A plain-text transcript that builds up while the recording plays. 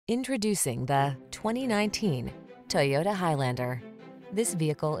Introducing the 2019 Toyota Highlander. This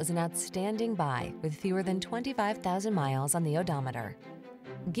vehicle is an outstanding buy with fewer than 25,000 miles on the odometer.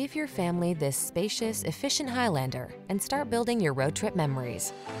 Give your family this spacious, efficient Highlander and start building your road trip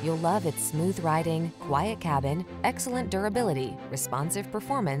memories. You'll love its smooth riding, quiet cabin, excellent durability, responsive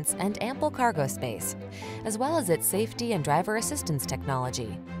performance, and ample cargo space, as well as its safety and driver assistance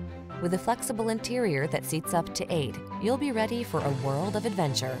technology. With a flexible interior that seats up to 8, you'll be ready for a world of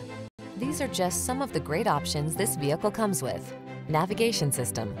adventure. These are just some of the great options this vehicle comes with: navigation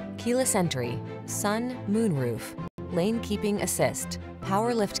system, keyless entry, sun, moonroof, lane keeping assist,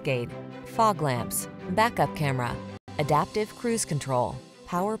 power liftgate, fog lamps, backup camera, adaptive cruise control,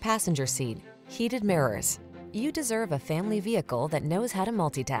 power passenger seat, heated mirrors. You deserve a family vehicle that knows how to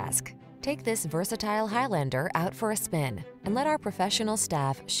multitask. Take this versatile Highlander out for a spin and let our professional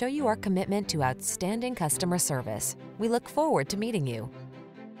staff show you our commitment to outstanding customer service. We look forward to meeting you.